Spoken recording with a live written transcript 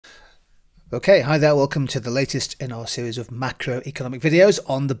Okay, hi there, welcome to the latest in our series of macroeconomic videos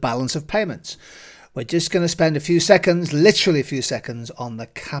on the balance of payments. We're just going to spend a few seconds, literally a few seconds, on the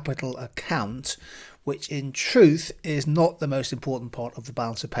capital account, which in truth is not the most important part of the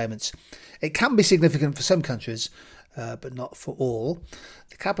balance of payments. It can be significant for some countries, but not for all.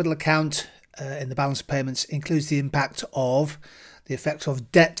 The capital account in the balance of payments includes the impact of the effects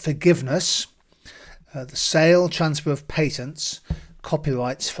of debt forgiveness, the sale, transfer of patents,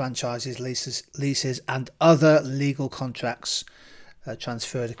 copyrights, franchises, leases and other legal contracts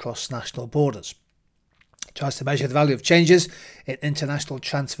transferred across national borders. It tries to measure the value of changes in international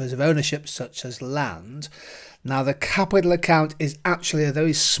transfers of ownership such as land. Now the capital account is actually a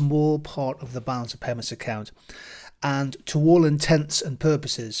very small part of the balance of payments account, and to all intents and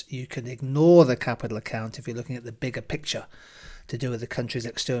purposes you can ignore the capital account if you're looking at the bigger picture to do with the country's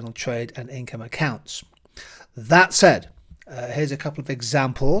external trade and income accounts. That said, here's a couple of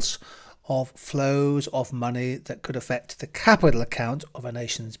examples of flows of money that could affect the capital account of a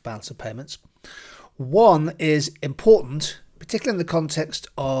nation's balance of payments. One is important, particularly in the context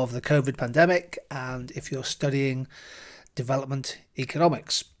of the COVID pandemic and if you're studying development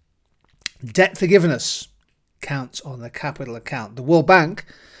economics. Debt forgiveness counts on the capital account. The World Bank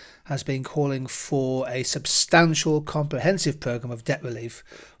has been calling for a substantial comprehensive program of debt relief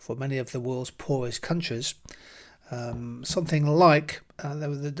for many of the world's poorest countries. Something like, there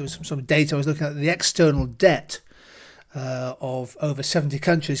was some sort of data I was looking at, the external debt of over 70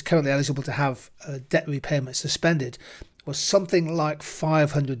 countries currently eligible to have debt repayment suspended was something like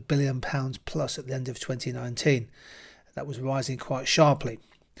 £500 billion plus at the end of 2019. That was rising quite sharply.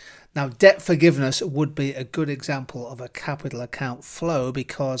 Now, debt forgiveness would be a good example of a capital account flow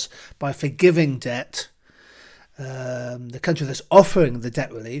because by forgiving debt, the country that's offering the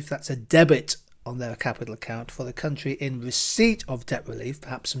debt relief, that's a debit on their capital account. For the country in receipt of debt relief,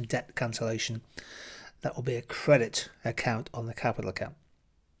 perhaps some debt cancellation, that will be a credit account on the capital account.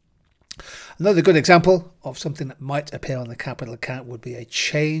 Another good example of something that might appear on the capital account would be a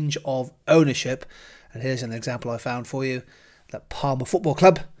change of ownership. And here's an example I found for you, that Parma Football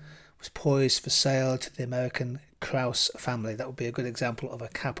Club was poised for sale to the American Krause family. That would be a good example of a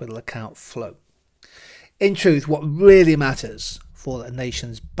capital account flow. In truth, what really matters for a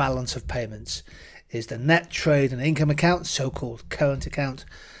nation's balance of payments is the net trade and income account, so-called current account,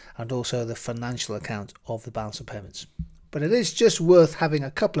 and also the financial account of the balance of payments. But it is just worth having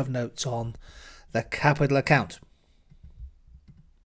a couple of notes on the capital account.